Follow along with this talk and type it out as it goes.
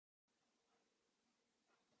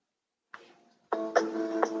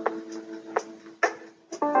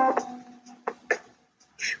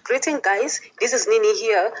Greeting, guys. This is Nini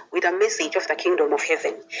here with a message of the kingdom of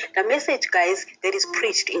heaven. The message, guys, that is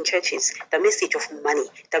preached in churches, the message of money,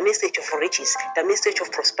 the message of riches, the message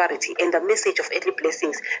of prosperity, and the message of earthly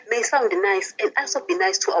blessings may sound nice and also be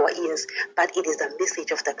nice to our ears, but it is the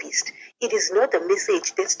message of the beast. It is not the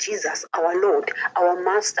message that Jesus, our Lord, our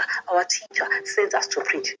Master, our teacher, sent us to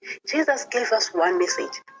preach. Jesus gave us one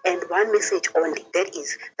message and one message only. That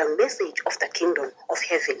is the message of the kingdom of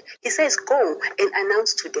heaven. He says, go and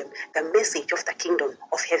announce to them the message of the kingdom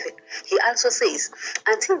of heaven. He also says,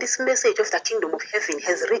 until this message of the kingdom of heaven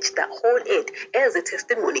has reached the whole earth as a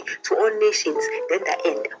testimony to all nations, then the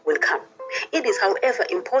end will come. It is, however,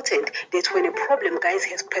 important that when a problem, guys,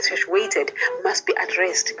 has perpetuated, must be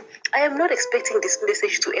addressed. I am not expecting this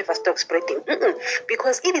message to ever stop spreading,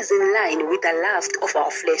 because it is in line with the lust of our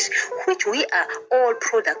flesh, which we are all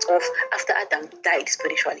products of after Adam died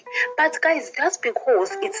spiritually. But guys, just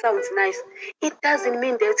because it sounds nice, it doesn't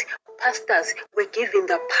mean that pastors were given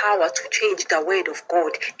the power to change the word of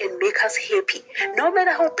God and make us happy. No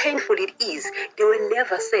matter how painful it is, they were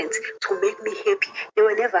never sent to make me happy. They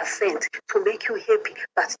were never sent to make you happy,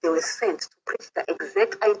 but they were sent to preach the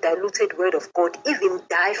exact undiluted word of God, even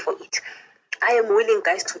die for it. I am willing,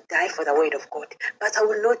 guys, to die for the word of God, but I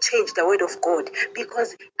will not change the word of God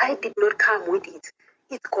because I did not come with it.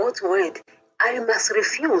 It's God's word. I must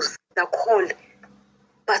refuse the call,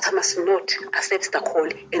 but I must not accept the call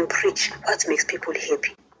and preach what makes people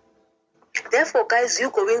happy. Therefore, guys, you're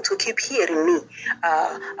going to keep hearing me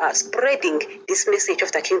spreading this message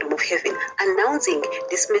of the kingdom of heaven, announcing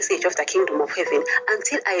this message of the kingdom of heaven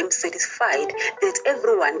until I am satisfied that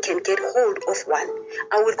everyone can get hold of one.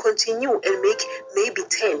 I will continue and make maybe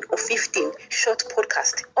 10 or 15 short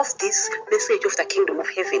podcasts of this message of the kingdom of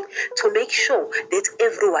heaven to make sure that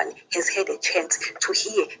everyone has had a chance to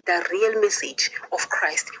hear the real message of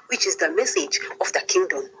Christ, which is the message of the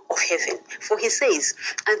kingdom of heaven. For he says,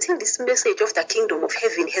 until this message of the kingdom of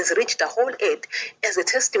heaven has reached the whole earth as a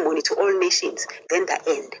testimony to all nations, then the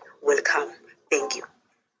end will come. Thank you.